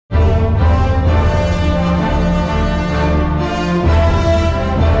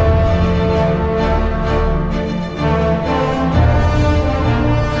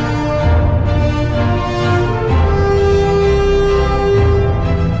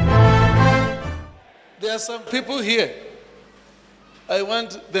there are some people here. I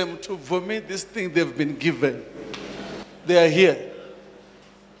want them to vomit this thing they've been given. They are here.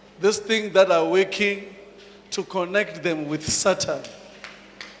 This thing that are working to connect them with Satan,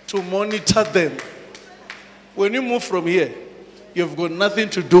 to monitor them. When you move from here, you've got nothing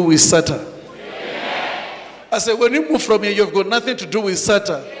to do with Satan. I said, when you move from here, you've got nothing to do with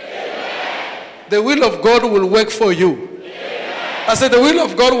Satan. The will of God will work for you. I said, the will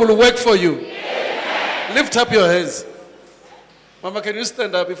of God will work for you. Lift up your hands. Mama, can you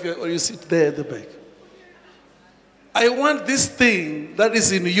stand up or you sit there at the back? I want this thing that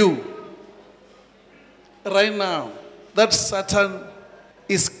is in you right now, that Satan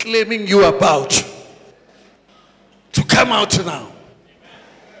is claiming you about, to come out now.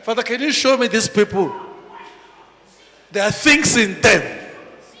 Father, can you show me these people? There are things in them.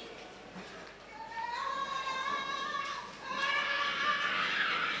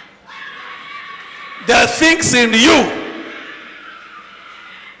 There are things in you.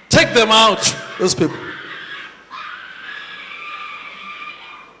 Take them out, those people.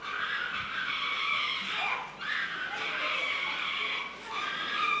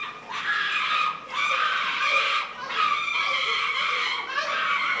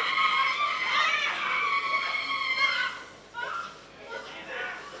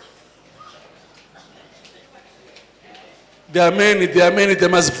 There are many, they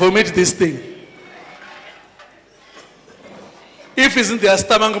must vomit this thing. If it's in their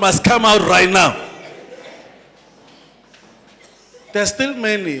stomach, must come out right now. There are still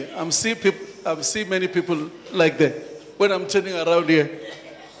many. I'm seeing many people like that. When I'm turning around here,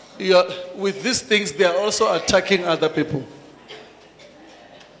 with these things, they are also attacking other people.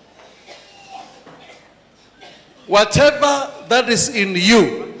 Whatever that is in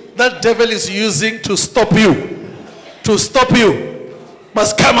you, that devil is using to stop you,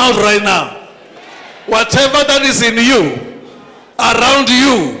 must come out right now. Whatever that is in you, around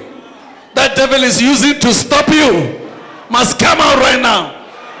you, that devil is using to stop you, must come out right now.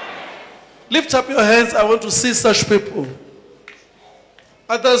 Lift up your hands. I want to see such people.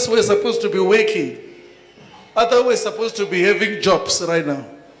 Others were supposed to be working. Others were supposed to be having jobs right now.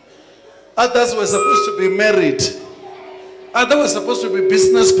 Others were supposed to be married. Others were supposed to be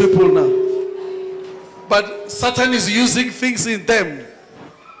business people now. But Satan is using things in them.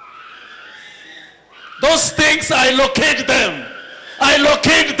 Those things, I locate them. I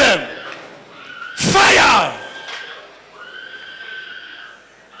locate them. Fire!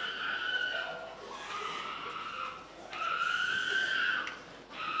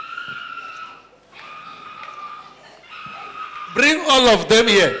 Bring all of them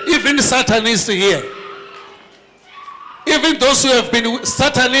here. Even Satan is here. Even those who have been,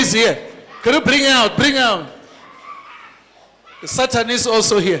 Satan is here. Can you bring out? Bring out. Satan is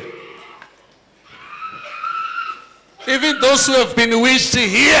also here. Even those who have been witched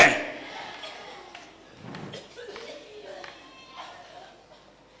here.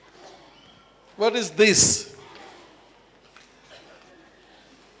 What is this?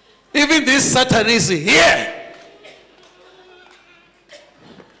 Even this Satan is here.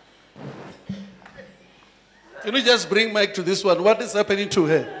 Can you just bring Mike to this one? What is happening to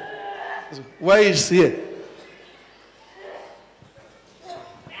her? Why is she here?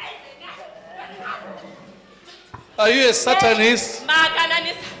 Are you a Satanist?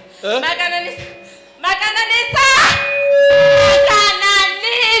 Makananisa. Huh? Makananisa. Makananisa.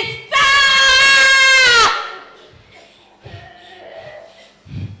 Makananisa.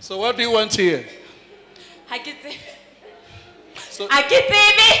 So what do you want here? Hakiti. So,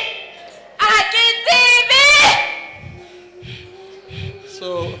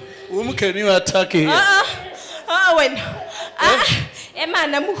 so whom can you attack here? When Emma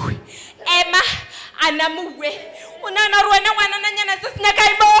Namu. Emma Anamuwe. Unana Rwana Wanana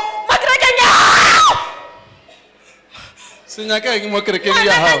Snakaimo. Sinyaka ingimo.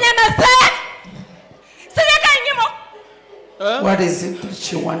 What is it that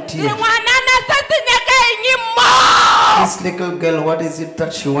she wants here? This little girl, what is it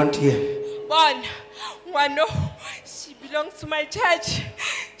that she wants here? One, she belongs to my church.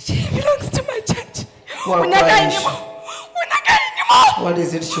 She belongs to my church. What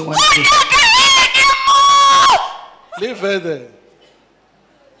is it she wants here? Leave her there.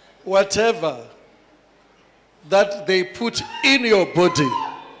 Whatever that they put in your body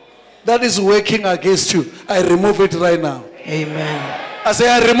that is working against you, I remove it right now. Amen. I say,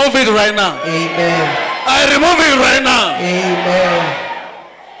 I remove it right now. Amen. I remove it right now. Amen.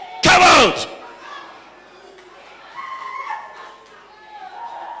 Come out.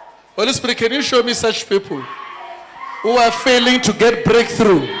 Holy Spirit, can you show me such people who are failing to get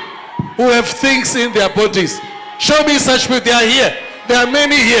breakthrough who have things in their bodies. Show me such people. They are here. There are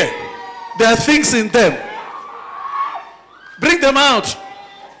many here. There are things in them. Bring them out.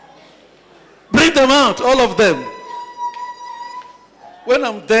 Bring them out, all of them. When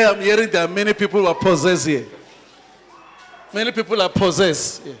I'm there, I'm hearing there are many people who are possessed here. Many people are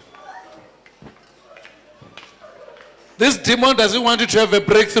possessed here. This demon doesn't want you to have a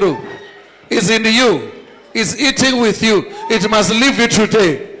breakthrough. It's in you. It's eating with you. It must leave you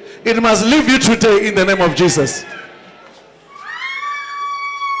today. It must leave you today in the name of Jesus.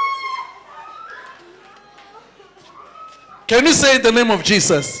 Can you say in the name of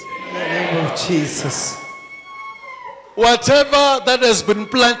Jesus? In the name of Jesus. Whatever that has been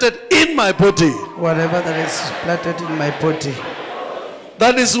planted in my body, Whatever that is planted in my body,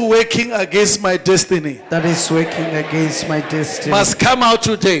 that is working against my destiny, that is working against my destiny, must come out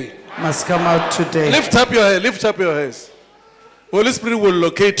today. must come out today. Lift up your head. Lift up your hands. Holy Spirit will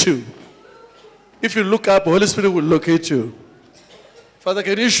locate you. If you look up, Holy Spirit will locate you. Father,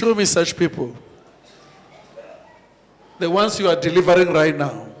 can you show me such people? The ones you are delivering right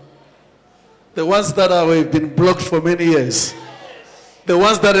now. The ones that have been blocked for many years. The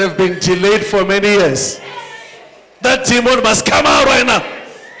ones that have been delayed for many years. That demon must come out right now.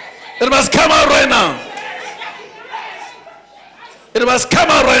 It must come out right now. It must come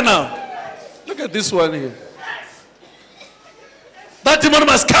out right now. Look at this one here. That demon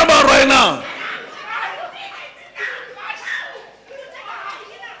must come out right now.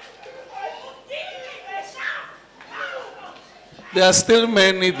 There are still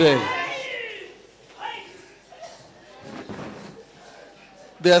many there.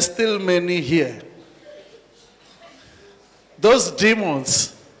 There are still many here. Those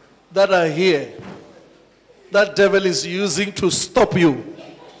demons that are here, that devil is using to stop you.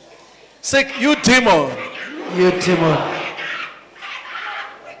 Say, you demon. You demon.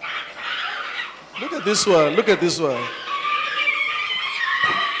 Look at this one. Look at this one.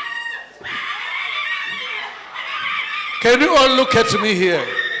 Can you all look at me here?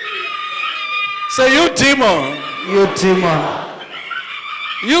 Say, you demon. You demon.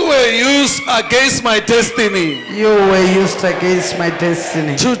 You were used against my destiny. You were used against my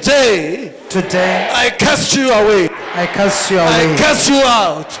destiny. Today, I cast you away. I cast you away. I cast you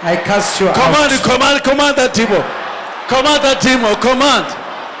out. I cast you Command, out. command that demon. Command that demon.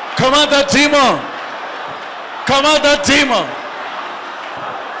 Command that demon. Command that demon.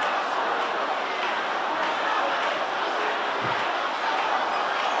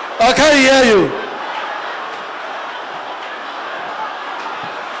 I can't hear you.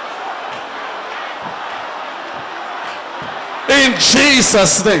 In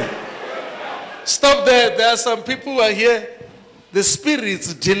Jesus' name. Stop there. There are some people who are here. The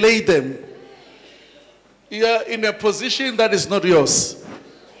spirits delay them. You are in a position that is not yours.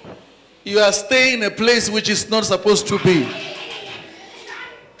 You are staying in a place which is not supposed to be.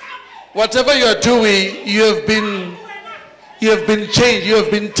 Whatever you are doing, you have been changed. You have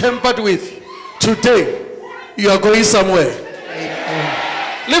been tampered with. Today, you are going somewhere.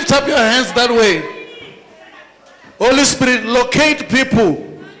 Lift up your hands that way. Holy Spirit, locate people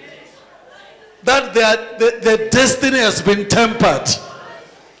that their destiny has been tempered.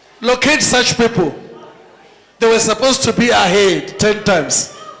 Locate such people. They were supposed to be ahead 10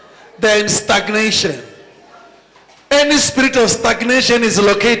 times. They're in stagnation. Any spirit of stagnation is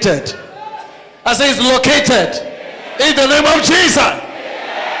located. I say it's located. In the name of Jesus.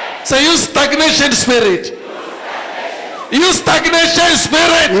 Say, you stagnation spirit. You stagnation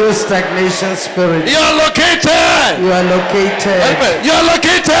spirit. You stagnation spirit. You are located. You are located. You are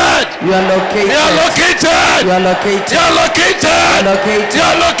located. You are located. You are located. You are located. You are located. You are located. You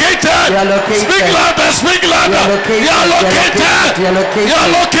are located. You are located. Speak louder. Speak louder. You are located. You are located. You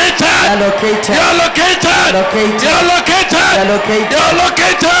are located. You are located. You are located. You are located. You are located. You are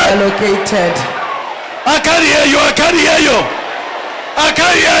located. You are located. I can't hear you. I can't hear you. I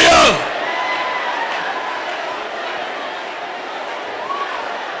can't hear you.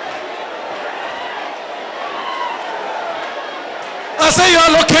 I say you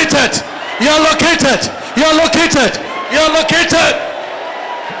are located. You are located. You are located. You are located.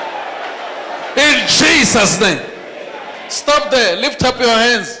 In Jesus' name. Stop there. Lift up your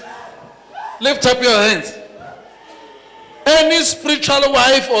hands. Lift up your hands. Any spiritual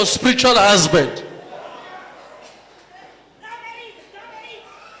wife or spiritual husband,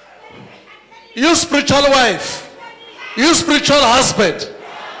 you spiritual wife, you spiritual husband,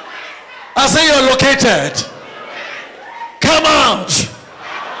 I say you are located. Come out.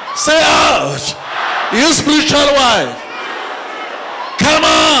 Say out. You spiritual wife. Come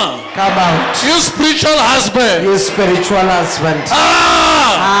on. Come out. You spiritual husband. You spiritual husband.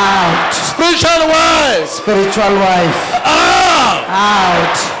 Ah. Out. Spiritual wife. Spiritual wife. Out.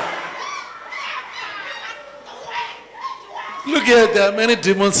 Out. Look here, there are many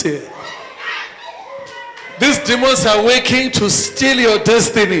demons here. These demons are working to steal your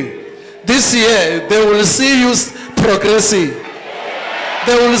destiny. This year, they will see you progressing.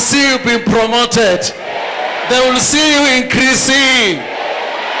 They will see you being promoted. They will see you increasing.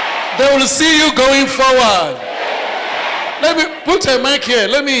 They will see you going forward. Let me put a mic here.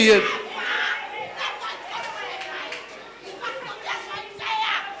 Let me hear.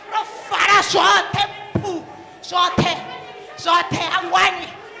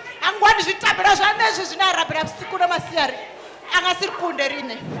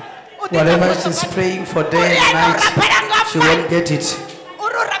 Whatever she's praying for day and night, she won't get it.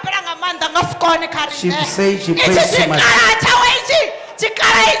 She says she prays too much.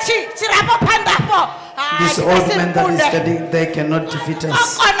 This old man that is standing there cannot defeat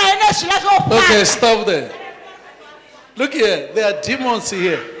us. Okay, stop there. Look here, there are demons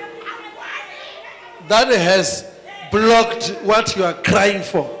here that has blocked what you are crying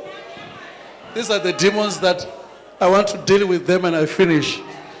for. These are the demons that I want to deal with them and I finish.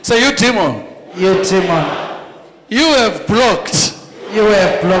 So you demon. You demon. You have blocked. You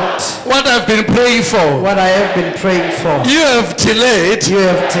have blocked what I've been praying for. what I have been praying for. You have delayed. You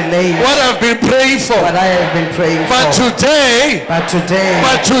have delayed what I've been praying for. what I have been praying But for. today, But today,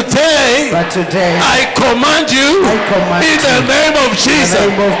 I command you in the name of Jesus.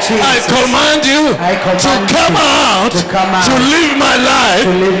 I command you to come out, to live my life,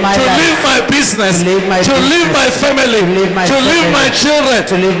 to live my business, to live my family, to live my children,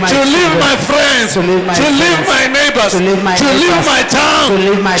 to live my friends, to live my neighbors, to live my town, to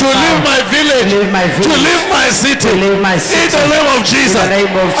live my village, to live my city. In the name of Jesus,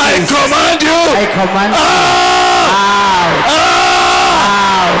 I command you.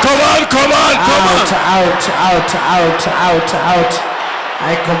 Come on. Out.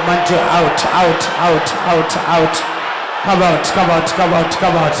 I command you out. Come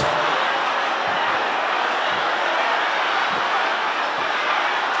out.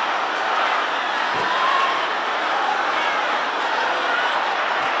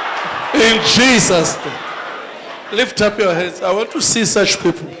 In Jesus' name. Lift up your heads. I want to see such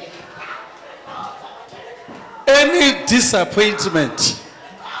people. Any disappointment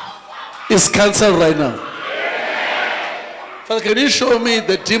is cancelled right now. Father, can you show me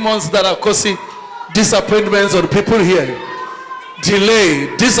the demons that are causing disappointments on people here?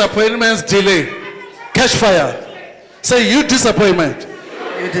 Delay. Disappointments, delay. Catch fire. Say, you disappointment.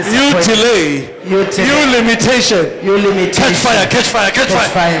 You delay. You limitation. Catch fire.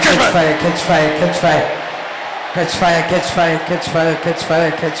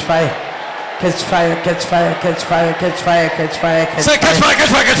 Say, catch fire.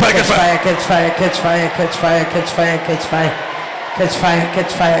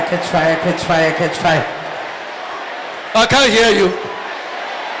 I can't hear you.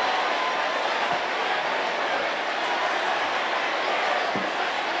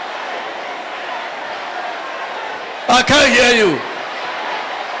 I can't hear you.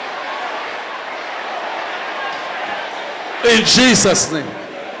 In Jesus' name.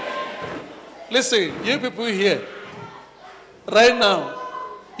 Listen, you people here, right now,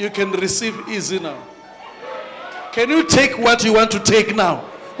 you can receive easy now. Can you take what you want to take now?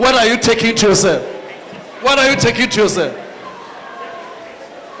 What are you taking to yourself? What are you taking to yourself?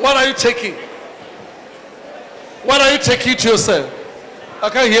 What are you taking? What are you taking to yourself? I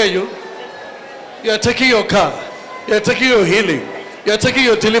can't hear you. You are taking your car. You are taking your healing. You are taking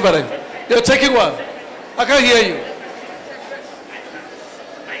your deliverance. You are taking what? I can't hear you.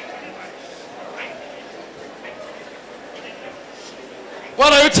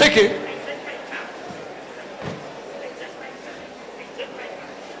 What are you taking?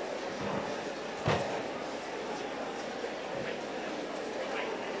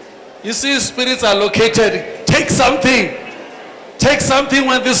 You see, spirits are located. Take something. Take something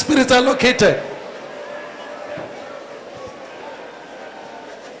when the spirits are located.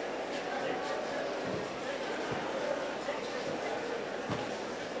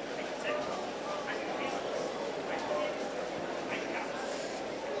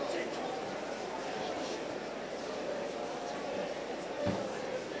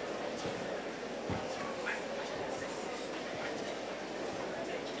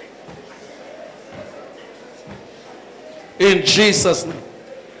 In Jesus' name.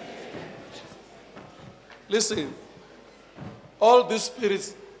 Listen, all these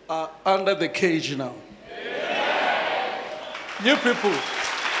spirits are under the cage now. You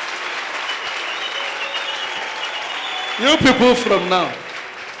people from now,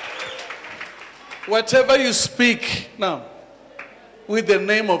 Whatever you speak now, with the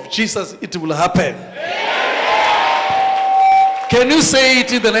name of Jesus, it will happen. Can you say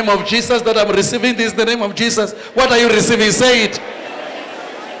it in the name of Jesus, that I'm receiving this in the name of Jesus? What are you receiving? Say it.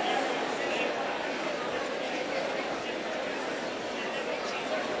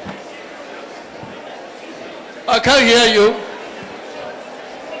 I can't hear you.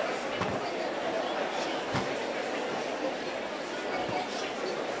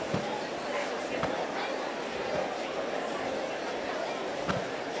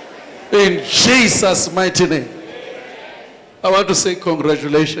 In Jesus' mighty name. I want to say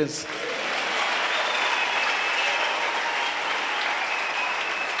congratulations.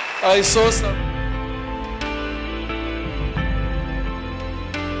 I saw some.